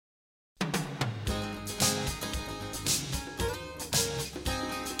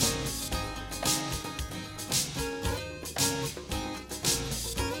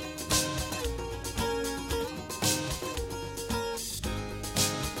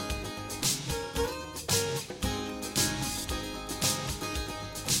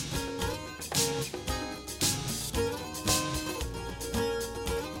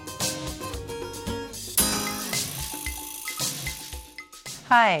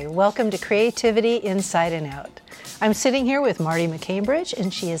Hi, welcome to Creativity Inside and Out. I'm sitting here with Marty McCambridge,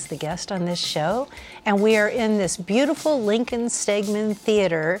 and she is the guest on this show. And we are in this beautiful Lincoln Stegman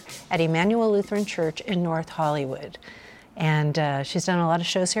Theater at Emmanuel Lutheran Church in North Hollywood. And she's done a lot of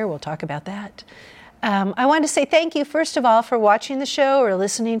shows here. We'll talk about that. I want to say thank you, first of all, for watching the show or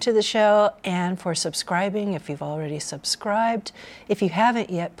listening to the show, and for subscribing if you've already subscribed. If you haven't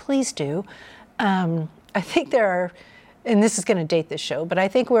yet, please do. I think there are, and this is going to date this show, but I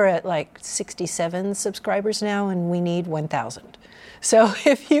think we're at like 67 subscribers now, and we need 1,000. So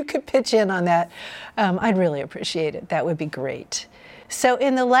if you could pitch in on that, I'd really appreciate it. That would be great. So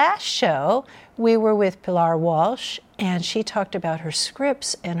in the last show, we were with Pilar Walsh, and she talked about her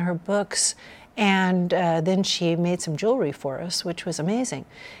scripts and her books, and then she made some jewelry for us, which was amazing.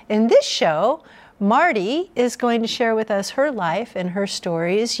 In this show, Marty is going to share with us her life and her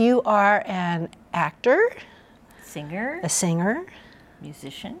stories. You are an actor, a singer,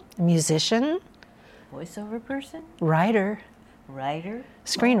 musician, voiceover person, writer,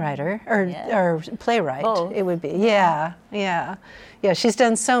 screenwriter, or playwright. Both. It would be. Yeah. She's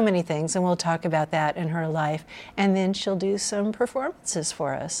done so many things, and we'll talk about that in her life. And then she'll do some performances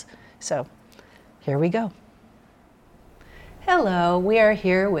for us. So here we go. Hello, we are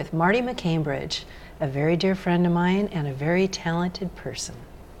here with Marty McCambridge, a very dear friend of mine and a very talented person.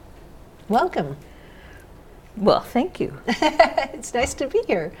 Welcome. Well, thank you. It's nice to be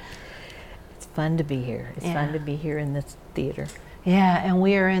here. It's fun to be here. It's fun to be here in this theater. Yeah, and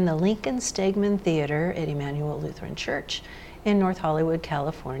we are in the Lincoln Stegman Theater at Emmanuel Lutheran Church in North Hollywood,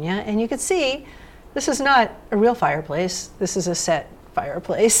 California. And you can see, this is not a real fireplace. This is a set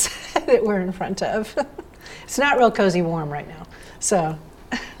fireplace that we're in front of. It's not real cozy warm right now. So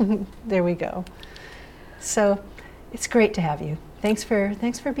there we go. So it's great to have you. Thanks for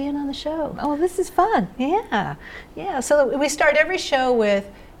being on the show. Oh, this is fun. Yeah. So we start every show with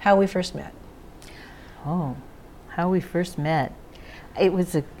how we first met. Oh, how we first met. It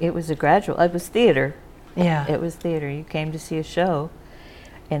was a gradual. It was theater. Yeah. It was theater. You came to see a show,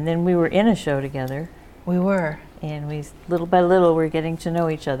 and then we were in a show together. We were. And we, little by little, were getting to know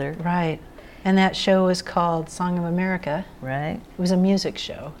each other. Right. And that show was called Song of America. Right. It was a music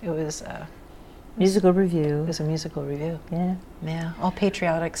show. It was musical review. It was a musical review. Yeah. All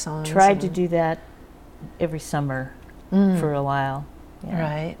patriotic songs. Tried to do that every summer for a while.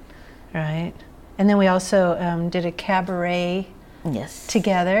 Yeah. Right. And then we also did a cabaret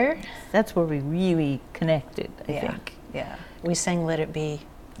together. That's where we really connected, I think. Yeah. We sang Let It Be.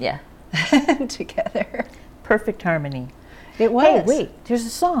 Yeah. Together. Perfect harmony. It was. Hey, wait, there's a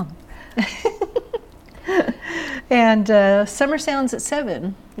song. And Summer Sounds at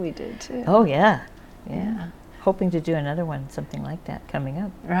 7 we did too. Oh, yeah. Hoping to do another one, something like that, coming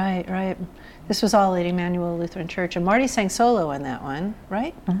up. Right. This was all at Emmanuel Lutheran Church, and Marty sang solo in that one,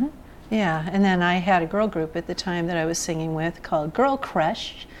 right? Mm-hmm. Yeah, and then I had a girl group at the time that I was singing with called Girl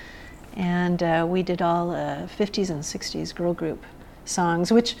Crush, and we did all 50s and 60s girl group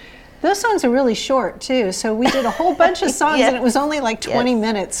songs, which those songs are really short too, so we did a whole bunch of songs and it was only like 20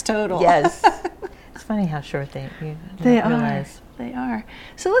 minutes total. Yes. It's funny how short they realize. They are.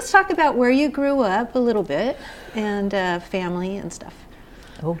 So let's talk about where you grew up a little bit, and family and stuff.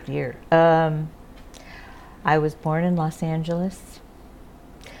 Oh dear. I was born in Los Angeles.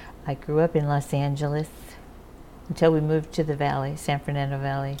 I grew up in Los Angeles until we moved to the Valley, San Fernando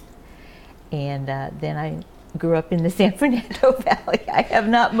Valley. And then I grew up in the San Fernando Valley. I have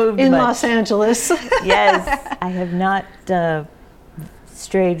not moved in much. Los Angeles. Yes, I have not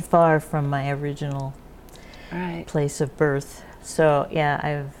strayed far from my original place of birth. So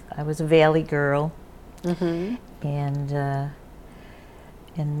yeah, I was a Valley girl, and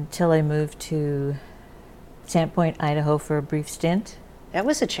until I moved to Sandpoint, Idaho for a brief stint. That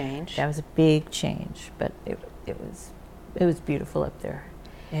was a change. That was a big change, but it was beautiful up there.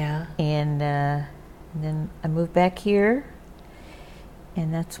 Yeah. And then I moved back here,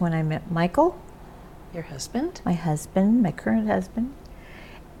 and that's when I met Michael. Your husband? My husband, my current husband.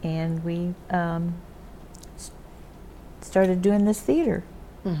 And we started doing this theater.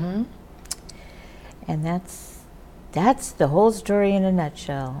 Mm-hmm. And that's the whole story in a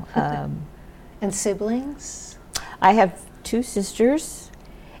nutshell. And siblings? I have 2 sisters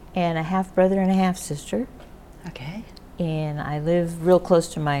and a half brother and a half sister. Okay. And I live real close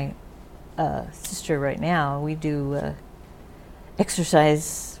to my sister right now. We do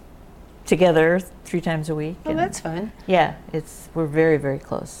exercise together 3 times a week. Oh, that's fun. Yeah, we're very, very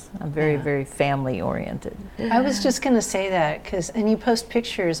close. I'm very family oriented. I was just going to say that, and you post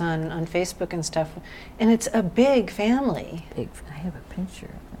pictures on Facebook and stuff, and it's a big family. I have a picture.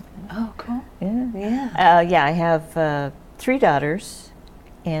 Oh, cool. Yeah. Yeah, I have 3 daughters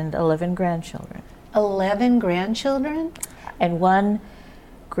and 11 grandchildren. 11 grandchildren? And 1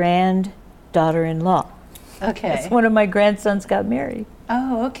 granddaughter-in-law. Okay. That's one of my grandsons got married.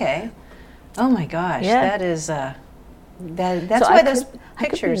 Oh, okay. Oh my gosh, Yeah. that is that's So why those I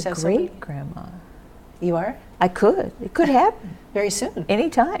could pictures be a have so many. great grandma. You are? I could. It could happen Very soon.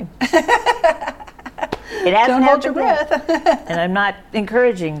 anytime. It hasn't Don't hold your happened yet. breath. And I'm not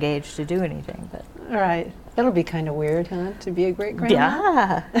encouraging Gage to do anything, but All right. That'll be kind of weird, huh? To be a great grandma?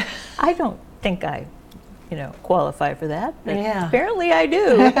 yeah, I don't think I, qualify for that. But Yeah. apparently I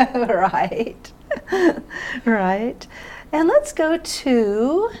do. Right. Right. And let's go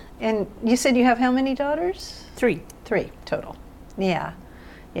to, and you said you have how many daughters? 3. 3 total. Yeah.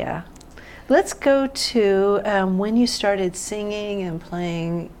 Yeah. Let's go to when you started singing and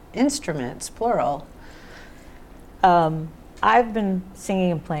playing instruments, plural. I've been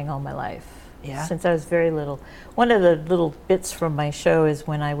singing and playing all my life. Yeah. Since I was very little. One of the little bits from my show is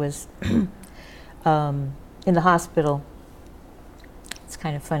when I was in the hospital. It's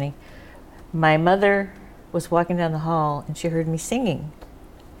kind of funny. My mother was walking down the hall and she heard me singing.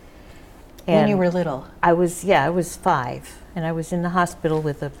 When you were little? I was 5, and I was in the hospital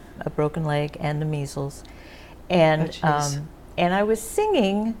with a broken leg and the measles. And and I was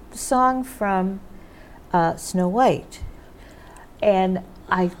singing the song from Snow White. And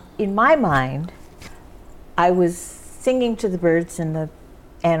in my mind, I was singing to the birds and the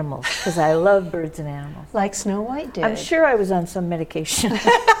animals, because I love birds and animals. Like Snow White did. I'm sure I was on some medication.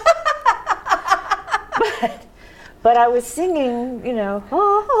 but I was singing,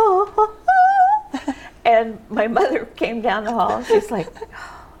 and my mother came down the hall. She's like,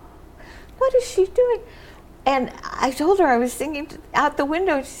 what is she doing? And I told her I was singing out the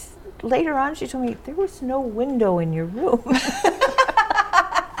window. Later on, she told me, there was no window in your room.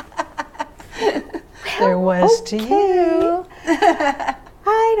 There was to you.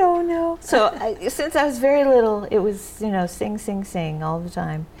 I don't know. So since I was very little, it was, sing, sing, sing all the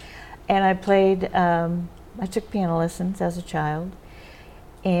time. And I played, I took piano lessons as a child.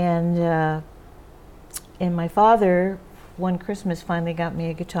 And my father, one Christmas, finally got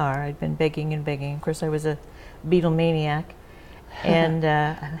me a guitar. I'd been begging and begging. Of course, I was a Beatle maniac. And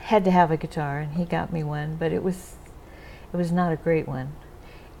I had to have a guitar, and he got me one. But it was not a great one.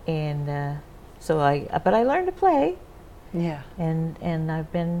 And but I learned to play. Yeah. And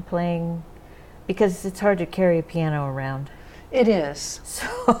I've been playing, because it's hard to carry a piano around. It is.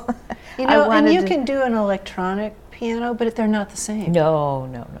 So and you can do an electronic piano, but they're not the same. No.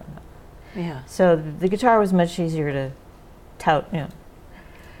 Yeah. So the guitar was much easier to tout,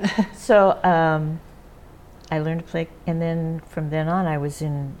 So I learned to play, and then from then on I was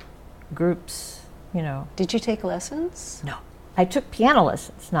in groups, Did you take lessons? No. I took piano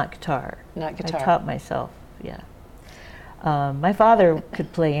lessons, not guitar. Not guitar. I taught myself, yeah. My father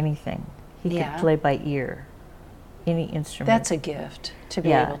could play anything. He could play by ear, any instrument. That's a gift to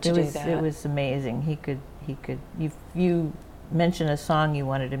be able to do that. It was amazing. He could. If you mention a song you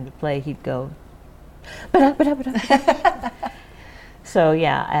wanted him to play, he'd go. So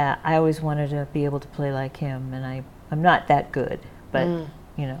yeah, I always wanted to be able to play like him, and I'm not that good, but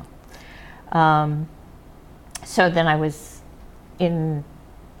So then I was in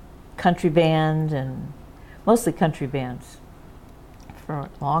country band, and mostly country bands for a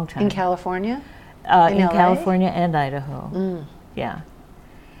long time. In California? In LA? California and Idaho. Yeah.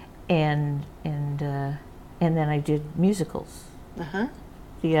 And then I did musicals.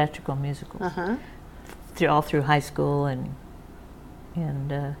 Theatrical musicals. All through high school, and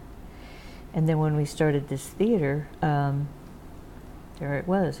then when we started this theater, there it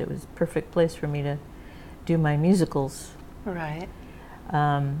was. It was a perfect place for me to do my musicals. Right.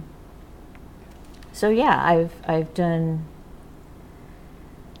 So yeah,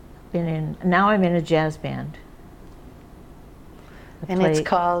 now I'm in a jazz band. It's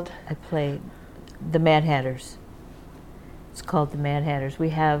called? I play the Mad Hatters. It's called the Mad Hatters.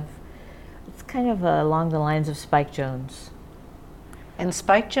 It's kind of along the lines of Spike Jones. And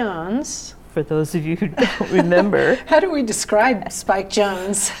Spike Jones. For those of you who don't remember. How do we describe Spike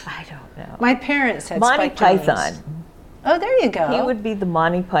Jones? I don't know. My parents had Monty Spike Jones. Python. Oh, there you go. He would be the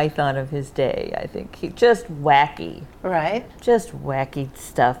Monty Python of his day, I think. He just wacky. Right. Just wacky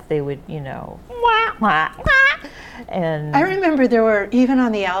stuff. They would, wah, wah, wah. And I remember there were, even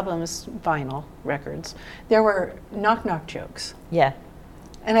on the albums, vinyl records, there were knock-knock jokes. Yeah.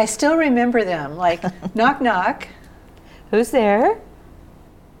 And I still remember them, like, knock, knock. Who's there?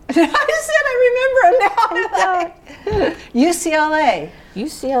 I said I remember them now. UCLA.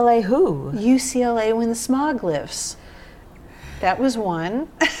 UCLA who? UCLA when the smog lifts. That was one.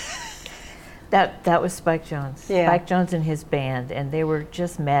 That was Spike Jones. Yeah. Spike Jones and his band, and they were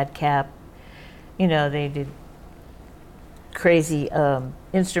just madcap. You know, they did crazy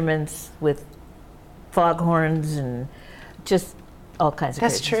instruments with foghorns and just all kinds of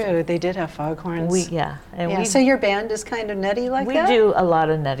That's crazy true. stuff. They did have foghorns. And so your band is kind of nutty like we that? We do a lot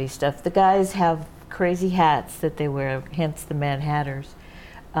of nutty stuff. The guys have crazy hats that they wear, hence the Mad Hatters.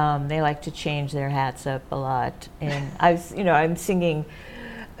 They like to change their hats up a lot. And I'm singing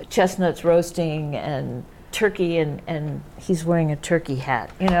chestnuts roasting and turkey, and he's wearing a turkey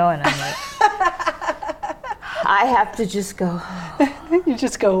hat, and I'm like, I have to just go. You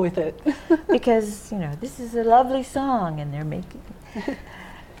just go with it. Because, this is a lovely song, and they're making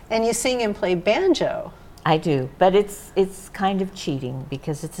And you sing and play banjo. I do, but it's kind of cheating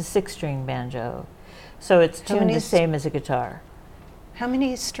because it's a 6-string banjo. So it's tuned the same as a guitar. How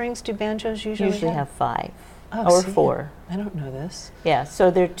many strings do banjos usually have 5 or 4. I don't know this. Yeah,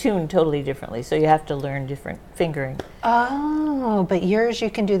 so they're tuned totally differently. So you have to learn different fingering. Oh, but yours you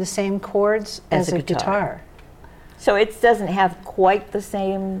can do the same chords as a guitar. So it doesn't have quite the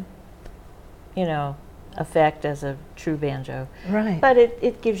same, effect as a true banjo. Right. But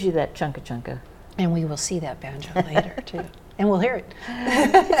it gives you that chunka. And we will see that banjo later, too. And we'll hear it.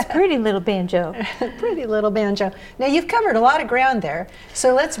 It's a pretty little banjo. Pretty little banjo. Now, you've covered a lot of ground there,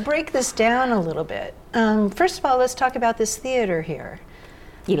 so let's break this down a little bit. First of all, let's talk about this theater here.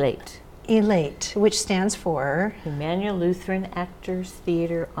 ELATE. ELATE, which stands for? Emmanuel Lutheran Actors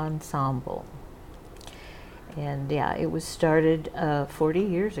Theater Ensemble. And yeah, it was started 40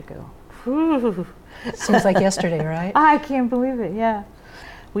 years ago. Whew. Seems like yesterday, right? I can't believe it, yeah.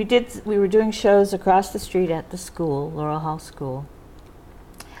 We were doing shows across the street at the school, Laurel Hall School,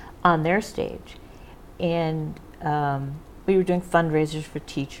 on their stage. And we were doing fundraisers for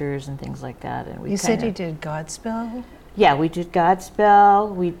teachers and things like that. And you said you did Godspell? Yeah, we did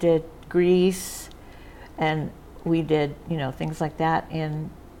Godspell, we did Grease, and we did, things like that. And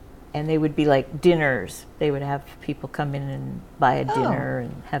they would be like dinners. They would have people come in and buy a dinner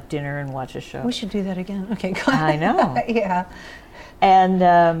and have dinner and watch a show. We should do that again. Okay, go ahead. I know. Yeah.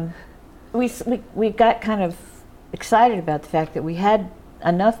 And we got kind of excited about the fact that we had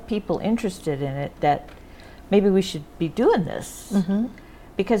enough people interested in it that maybe we should be doing this. Mm-hmm.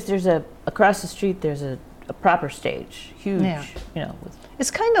 Because across the street there's a proper stage, huge,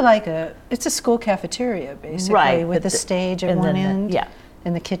 it's kind of like it's a school cafeteria, basically, right, with a stage at one end. Yeah.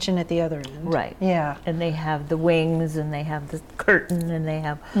 And the kitchen at the other end. Right. Yeah. And they have the wings, and they have the curtain, and they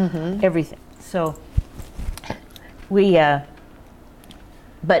have everything. So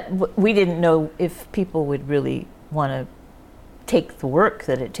but we didn't know if people would really want to take the work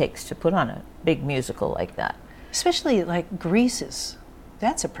that it takes to put on a big musical like that. Especially like Grease.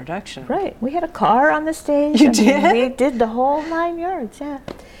 That's a production. Right. We had a car on the stage. You did? We did the whole 9 yards, yeah.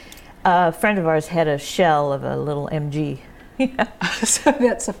 A friend of ours had a shell of a little MG. Yeah. So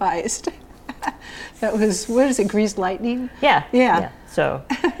that sufficed. That was, what is it, Greased Lightning? Yeah. Yeah. So,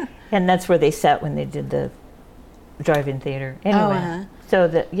 and that's where they sat when they did the drive-in theater. Anyway, so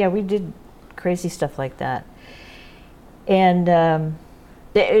we did crazy stuff like that. And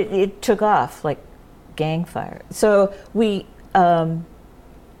it took off like gang fire. So we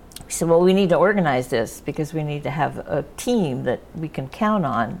said, well, we need to organize this because we need to have a team that we can count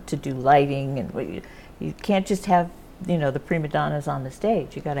on to do lighting. And you can't just have the prima donnas on the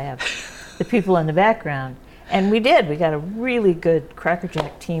stage. You got to have the people in the background. And we did. We got a really good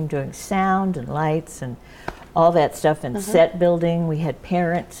crackerjack team doing sound and lights and all that stuff and set building. We had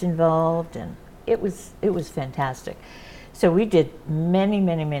parents involved, and it was fantastic. So we did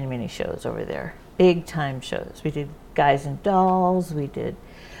many shows over there, big time shows. We did Guys and Dolls. We did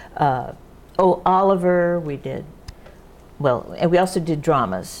Oliver. We did and we also did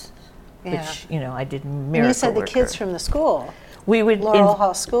dramas. Yeah. Which, I did Miracle And you said the Worker. kids from the school. We would Laurel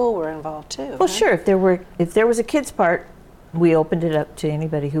Hall School were involved too. Well, sure. If there was a kid's part, we opened it up to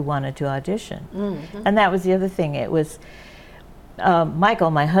anybody who wanted to audition. Mm-hmm. And that was the other thing. It was Michael,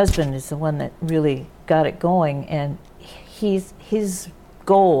 my husband, is the one that really got it going, and his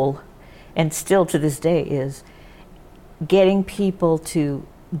goal, and still to this day, is getting people to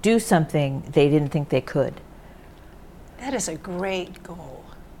do something they didn't think they could. That is a great goal.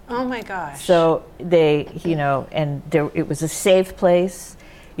 Oh my gosh. So it was a safe place.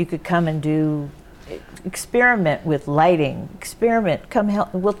 You could come and experiment with lighting. Come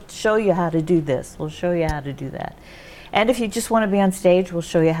help. We'll show you how to do this. We'll show you how to do that. And if you just want to be on stage, we'll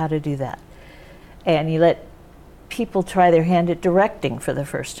show you how to do that. And you let people try their hand at directing for the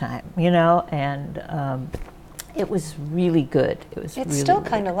first time, and it was really good. It's really, still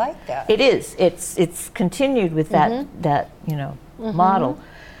kind of like that. It is. It's continued with that model.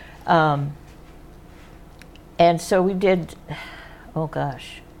 And so we did, oh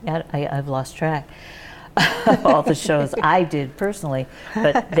gosh, I've lost track of all the shows I did personally,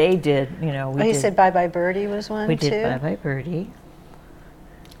 but they did, you know. You said Bye Bye Birdie was one, we too? We did Bye Bye Birdie.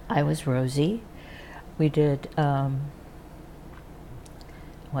 I was Rosie. We did, I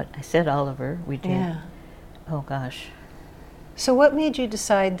said Oliver. We did, yeah. Oh gosh. So what made you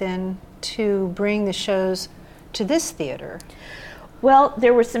decide then to bring the shows to this theater? Well,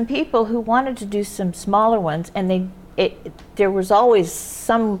 there were some people who wanted to do some smaller ones, and there was always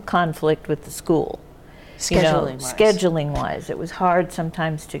some conflict with the school. Scheduling-wise. It was hard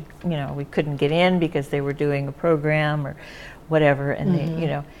sometimes to, we couldn't get in because they were doing a program or whatever,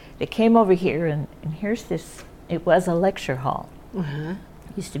 and they came over here, and here's this, it was a lecture hall. Mm-hmm.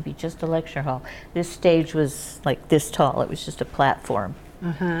 It used to be just a lecture hall. This stage was like this tall. It was just a platform.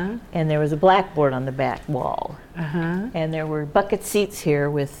 Uh-huh. And there was a blackboard on the back wall. Uh-huh. And there were bucket seats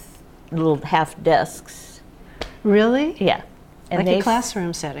here with little half desks. Really? Yeah. And like a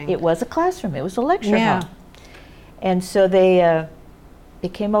classroom setting. It was a classroom. It was a lecture hall. And so they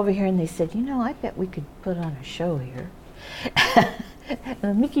came over here and they said, I bet we could put on a show here.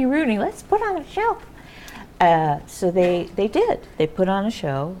 Mickey Rooney, let's put on a show. So they did. They put on a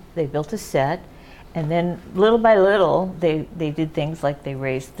show. They built a set. And then little by little, they did things like they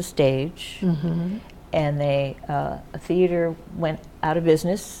raised the stage. Mm-hmm. And a theater went out of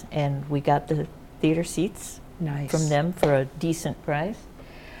business, and we got the theater seats from them for a decent price.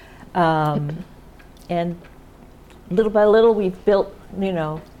 And little by little, we've built,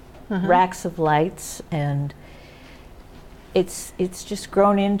 racks of lights, and it's just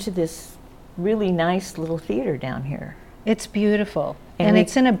grown into this really nice little theater down here. It's beautiful. And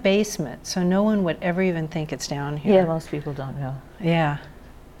it's in a basement, so no one would ever even think it's down here. Yeah, most people don't know. Yeah.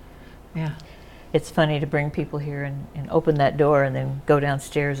 Yeah. It's funny to bring people here and open that door and then go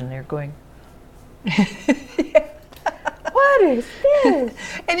downstairs and they're going, what is this?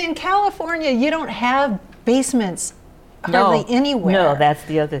 And in California, you don't have basements hardly anywhere. No, that's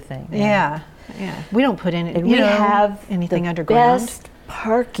the other thing. Yeah. We don't put in we have anything the underground. Best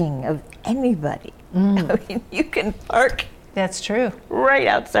parking of anybody. I mean, you can park. That's true. Right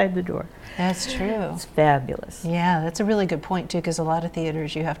outside the door. That's true. It's fabulous. Yeah, that's a really good point, too, because a lot of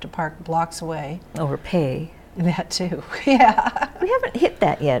theaters you have to park blocks away. Or pay. That, too. Yeah. We haven't hit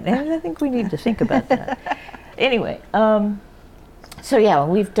that yet, and I think we need to think about that. Anyway, so yeah,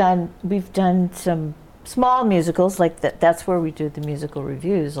 we've done some small musicals, like that's where we do the musical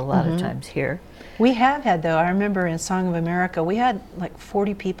reviews a lot of times here. We have had, though, I remember in Song of America, we had like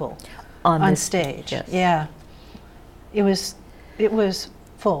 40 people on stage. Yes. Yeah. It was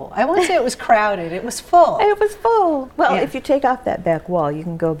full. I won't say it was crowded. It was full. It was full. Well, if you take off that back wall, you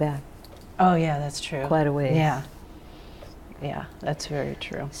can go back. Oh, yeah, that's true. Quite a ways. Yeah. Yeah, that's very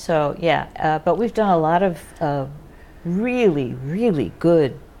true. So, but we've done a lot of really, really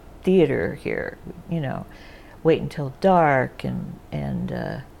good theater here. Wait Until Dark and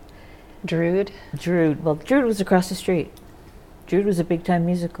Drood. Well, Drood was across the street. Drood was a big-time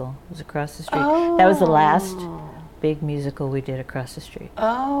musical. It was across the street. Oh. That was the last big musical we did across the street.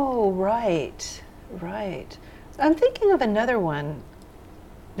 Oh, right. I'm thinking of another one.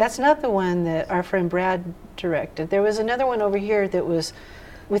 That's not the one that our friend Brad directed. There was another one over here that was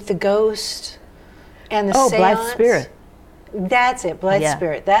with the ghost and the seance. Blithe Spirit. That's it, Blithe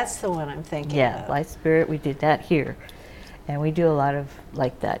Spirit. That's the one I'm thinking of. Yeah, Blithe Spirit, we did that here. And we do a lot of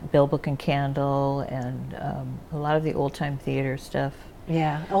like that, Bell Book and Candle, and a lot of the old-time theater stuff.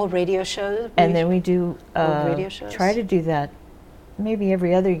 Yeah, old radio shows. And then we do old radio shows. Try to do that. Maybe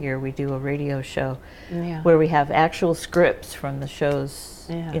every other year we do a radio show where we have actual scripts from the shows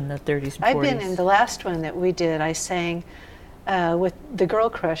in the 30s and 40s. I've been in the last one that we did. I sang with the Girl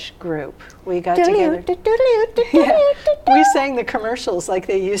Crush group. We got together. We sang the commercials like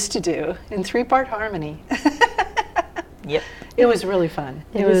they used to do in 3-part harmony. Yep. It was really fun.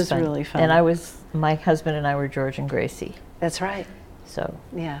 It was fun. really fun. And my husband and I were George and Gracie. That's right. So.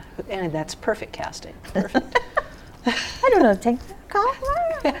 Yeah, and that's perfect casting. Perfect. I don't know, take that call.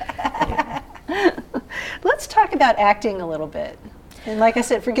 Let's talk about acting a little bit. And like I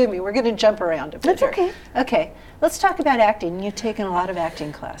said, forgive me, we're going to jump around a bit. That's okay. Okay, let's talk about acting. You've taken a lot of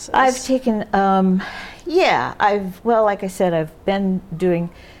acting classes. I've taken, like I said, I've been doing,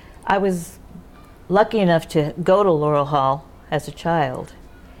 I was lucky enough to go to Laurel Hall as a child,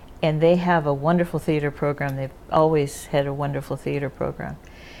 and they have a wonderful theater program. They've always had a wonderful theater program.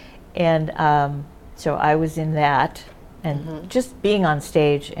 And so I was in that, and just being on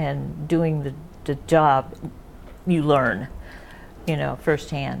stage and doing the job, you learn,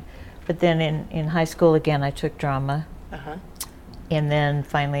 firsthand. But then in high school, again, I took drama. And then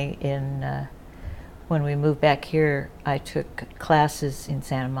finally when we moved back here, I took classes in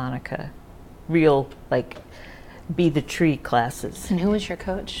Santa Monica, real, like, be the tree classes. And who was your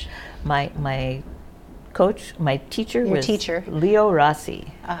coach? My coach, my teacher Your was teacher. Leo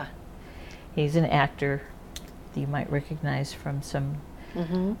Rossi. Ah. He's an actor that you might recognize from some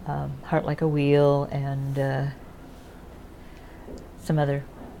Mm-hmm. Heart Like a Wheel and some other.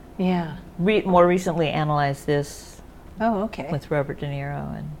 Yeah. More recently, Analyze This Oh, okay. with Robert De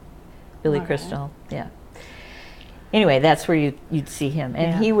Niro and Billy All Crystal. Yeah. Anyway, that's where you'd see him,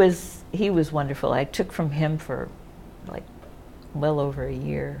 and Yeah. he was wonderful. I took from him for like well over a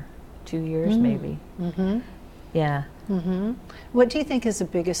year, 2 years maybe. Mm-hmm. Yeah. Mm-hmm. What do you think is the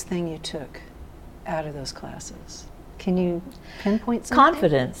biggest thing you took out of those classes? Can you pinpoint something?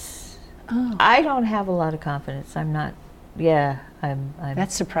 Confidence. Oh, I don't have a lot of confidence. I'm not. Yeah, I'm.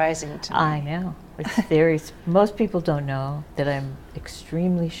 that's surprising to me. I know. It's very. Most people don't know that I'm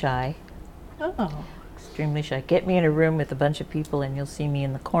extremely shy. Oh. Extremely shy. Get me in a room with a bunch of people, and you'll see me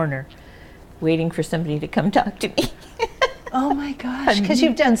in the corner, waiting for somebody to come talk to me. Oh my gosh! Because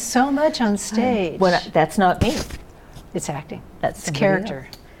you've done so much on stage. That's not me. It's acting. That's It's somebody character.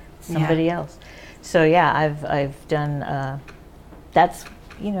 else. Somebody else. So yeah, I've done. That's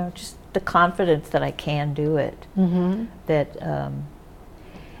just the confidence that I can do it. Mm-hmm. That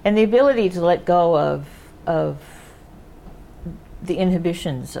and the ability to let go of the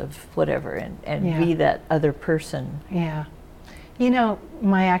inhibitions of whatever and be that other person. Yeah.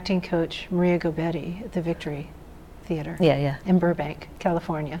 My acting coach, Maria Gobetti at the Victory Theater Yeah. in Burbank,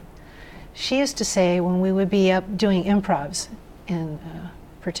 California, she used to say when we would be up doing improvs in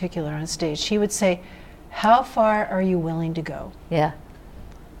particular on stage, she would say, how far are you willing to go? Yeah.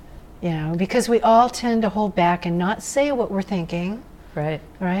 Because we all tend to hold back and not say what we're thinking, Right.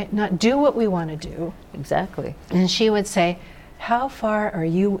 right? Not do what we want to do. Exactly. And she would say, how far are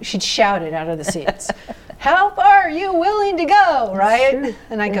you, she'd shout it out of the seats, how far are you willing to go, right? True.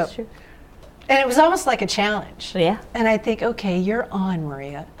 And I go, True. and it was almost like a challenge. Yeah. And I think, okay, you're on,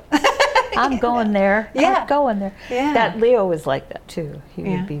 Maria. I'm going there. Yeah. I'm going there. Yeah. That Leo was like that too. He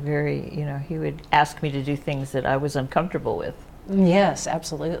Yeah. would be very, he would ask me to do things that I was uncomfortable with. Yes,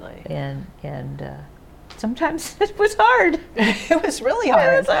 absolutely. And sometimes it was hard. It was really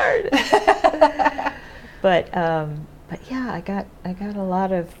hard. It was hard. But yeah, I got a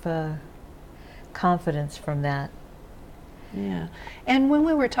lot of confidence from that. Yeah. And when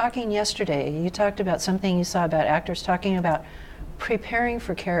we were talking yesterday, you talked about something you saw about actors talking about preparing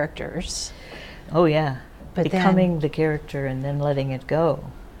for characters. Oh yeah. But becoming the character and then letting it go.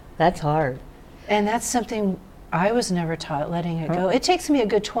 That's hard. And that's something I was never taught, letting it go. It takes me a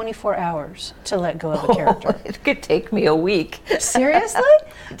good 24 hours to let go of a character. It could take me a week. Seriously?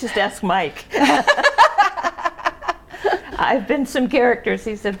 Just ask Mike. I've been some characters.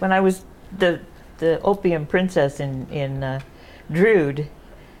 He said when I was the opium princess in Drood,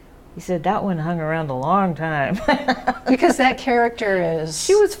 he said that one hung around a long time. Because that character is...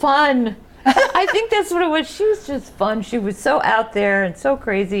 She was fun. I think that's what it was. She was just fun. She was so out there and so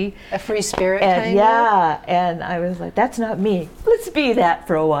crazy. a free spirit And kind yeah, and I was like, that's not me. Let's be that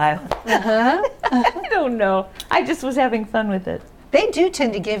for a while. Uh-huh. I don't know. I just was having fun with it. They do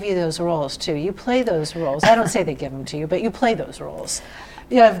tend to give you those roles too. You play those roles. I don't say they give them to you, but you play those roles.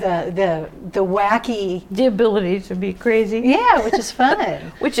 You have the wacky... The ability to be crazy. Yeah, which is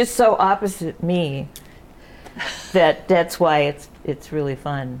fun. Which is so opposite me. That's why it's really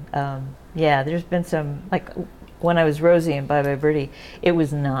fun. Yeah, there's been some, like when I was Rosie in Bye Bye Birdie, it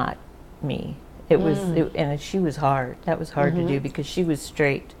was not me. It was, and she was hard. That was hard to do because she was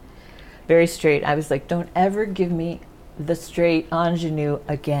straight, very straight. I was like, don't ever give me the straight ingenue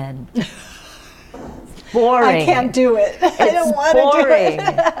again. Boring. I can't do it. I don't want to do it.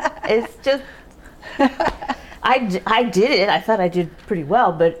 It's just, I did it. I thought I did pretty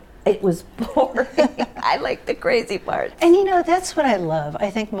well, but it was boring. I like the crazy parts. And that's what I love, I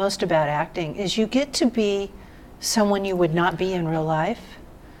think, most about acting, is you get to be someone you would not be in real life.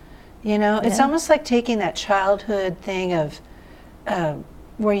 It's almost like taking that childhood thing of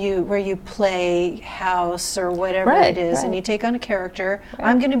where you play house or whatever it is, and you take on a character. Right.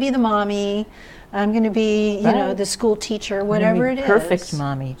 I'm going to be the mommy. I'm going to be, the school teacher, whatever it is. Perfect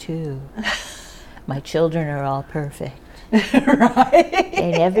mommy, too. My children are all perfect. Right.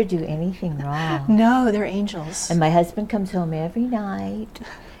 They never do anything wrong. No, they're angels. And my husband comes home every night,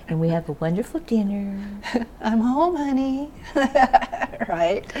 and we have a wonderful dinner. I'm home, honey.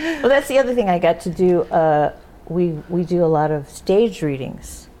 Right. Well, that's the other thing I got to do. We do a lot of stage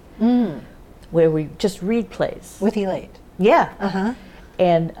readings, where we just read plays. With ELATE. Yeah. Uh-huh.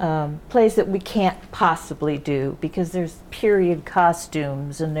 And plays that we can't possibly do because there's period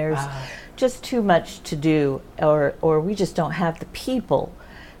costumes and there's just too much to do, or we just don't have the people,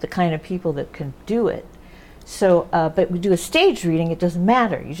 the kind of people that can do it. So, but we do a stage reading, it doesn't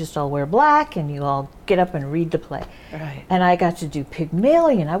matter. You just all wear black and you all get up and read the play. Right. And I got to do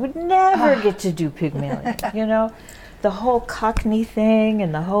Pygmalion. I would never get to do Pygmalion, you know? The whole Cockney thing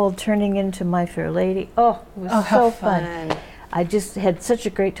and the whole turning into My Fair Lady. Oh, it was so fun. I just had such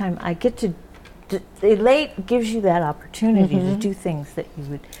a great time. I get to, ELATE gives you that opportunity to do things that you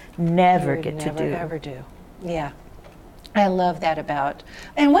would never get to do. Ever do. Yeah. I love that about,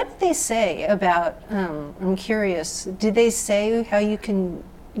 and what did they say about, I'm curious, did they say how you can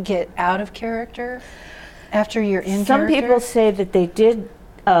get out of character after you're in Some character? people say that they did,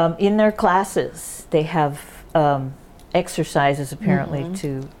 in their classes, they have exercises apparently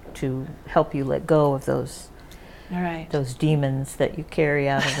to help you let go of those those demons that you carry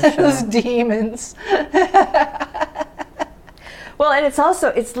out of the show. Those demons. Well, and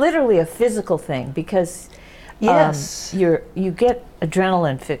it's literally a physical thing because yes, you get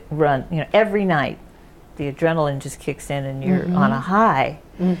adrenaline run, you know, every night. The adrenaline just kicks in and you're on a high.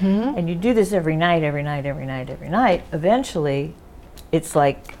 And you do this every night. Eventually, it's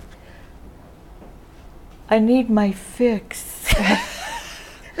like, I need my fix.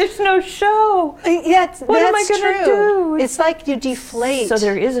 There's no show. Yeah, what am I going to do? It's like you deflate. So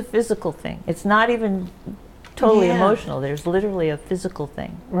there is a physical thing. It's not even totally emotional. There's literally a physical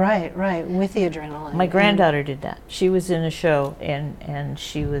thing. Right, with the adrenaline. My granddaughter did that. She was in a show, and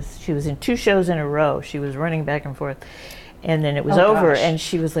she was in 2 shows in a row. She was running back and forth, and then it was over, and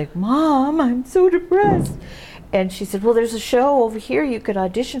she was like, "Mom, I'm so depressed." And she said, "Well, there's a show over here you could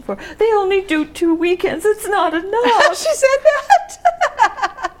audition for. They only do 2 weekends. It's not enough." She said that.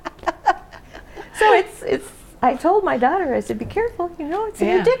 So it's. I told my daughter, I said, "Be careful. You know, it's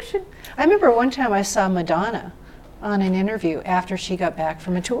an addiction." I remember one time I saw Madonna on an interview after she got back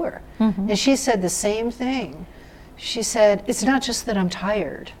from a tour, and she said the same thing. She said, "It's not just that I'm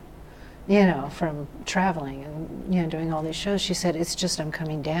tired, you know, from traveling and, you know, doing all these shows." She said, "It's just I'm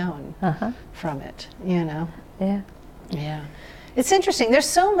coming down from it, you know." Yeah. It's interesting. There's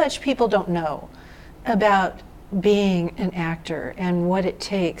so much people don't know about being an actor and what it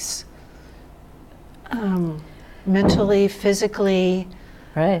takes mentally, physically,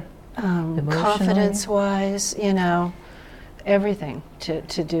 right, confidence-wise, you know, everything to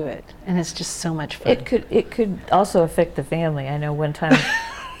do it, and it's just so much fun. It could also affect the family. I know one time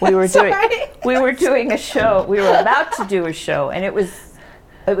we were doing a show. We were about to do a show, and it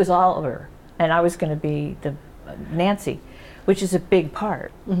was Oliver, and I was going to be the Nancy, which is a big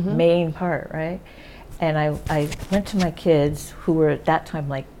part, main part, right? And I went to my kids, who were at that time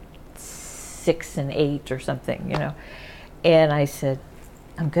like 6 and 8 or something, you know, and I said,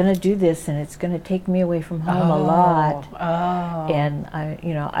 "I'm going to do this, and it's going to take me away from home a lot. And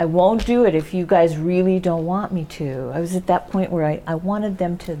I won't do it if you guys really don't want me to." I was at that point where I wanted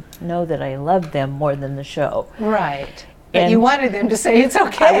them to know that I loved them more than the show. Right. And you wanted them to say it's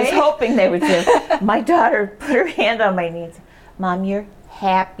okay. I was hoping they would say. My daughter put her hand on my knee and said, "Mom, you're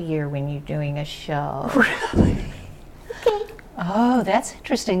happier when you're doing a show." Really? Okay. Oh, that's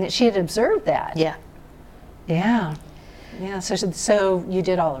interesting that she had observed that. Yeah. So you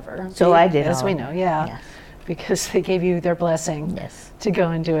did Oliver. So I did, as Oliver. we know, yeah, because they gave you their blessing to go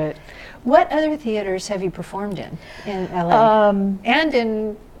and do it. What other theaters have you performed in LA?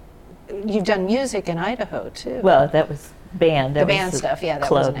 And you've done music in Idaho too. Well, that was band. The band stuff, yeah, that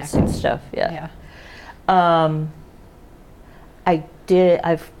wasn't clubs acting. and stuff, yeah. I did.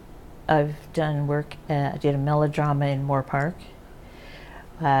 I've done work. I did a melodrama in Moore Park.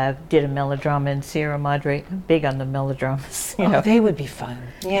 I did a melodrama in Sierra Madre. I'm big on the melodramas. You know. They would be fun.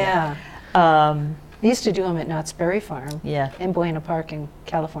 Yeah. They used to do them at Knott's Berry Farm. Yeah. In Buena Park in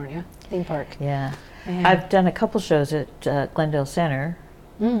California, theme park. Yeah. I've done a couple shows at Glendale Center,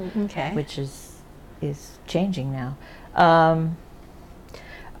 which is changing now.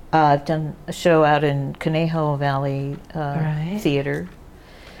 I've done a show out in Conejo Valley Theater.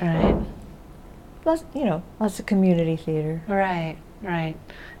 Right. Lots of community theater. Right.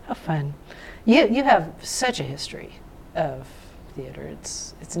 How fun. You have such a history of theater.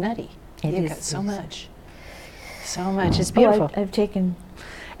 It's nutty. You've got so much. It's beautiful. I've taken...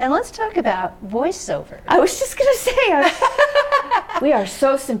 And let's talk about voiceover. I was just going to say, we are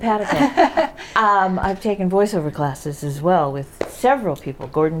so simpatico. I've taken voiceover classes as well with several people.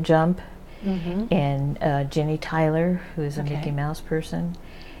 Gordon Jump and Jenny Tyler, who is a Mickey Mouse person.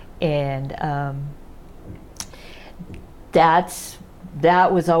 And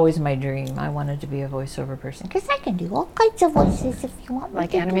that was always my dream. I wanted to be a voiceover person because I can do all kinds of voices if you want me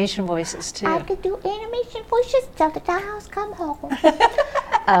like animation voices too. I could do animation voices till the house come home.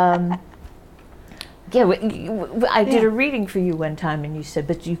 Yeah, I did a reading for you one time, and you said,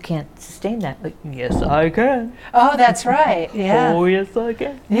 "But you can't sustain that." But yes, I can. Oh, that's right. Yeah. Oh, yes, I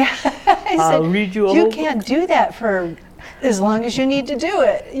can. Yeah. I'll read you a You whole can't do that for as long as you need to do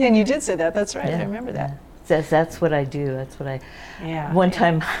it. And you did say that. That's right. Yeah, I remember that. That's what I do. That's what I. Yeah. One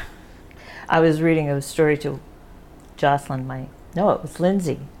time, I was reading a story to Jocelyn. It was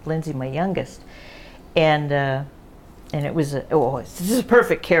Lindsay, my youngest, and it was this is a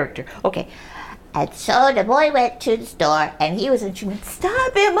perfect character. Okay. And so the boy went to the store, and she went,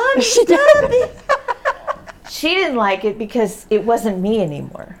 "Stop it, Mommy, stop it." She didn't like it because it wasn't me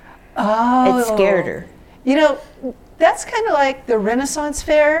anymore. Oh. It scared her. You know, that's kind of like the Renaissance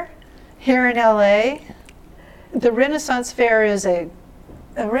Fair here in LA. The Renaissance Fair is a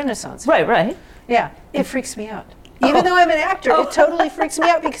Renaissance fair. Right. Yeah, it freaks me out. Even though I'm an actor, it totally freaks me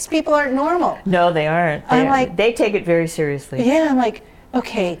out because people aren't normal. No, they aren't. They take it very seriously. Yeah, I'm like,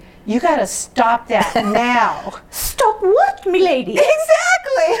 okay, you got to stop that now. Stop what, milady?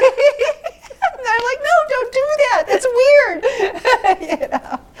 Exactly. And they're like, no, don't do that. That's weird. You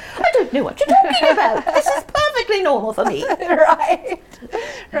know? I don't know what you're talking about. This is perfectly normal for me. Right.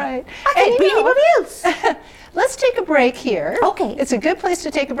 I can't be anybody else. Let's take a break here. Okay. It's a good place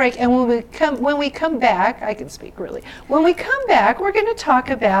to take a break. And when we come back, I can speak really. When we come back, we're going to talk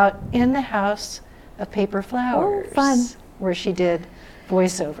about In the House of Paper Flowers. Oh, fun. Where she did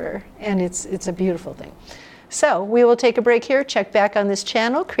voiceover. And it's a beautiful thing. So we will take a break here. Check back on this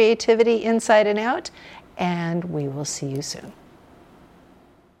channel, Creativity Inside and Out. And we will see you soon.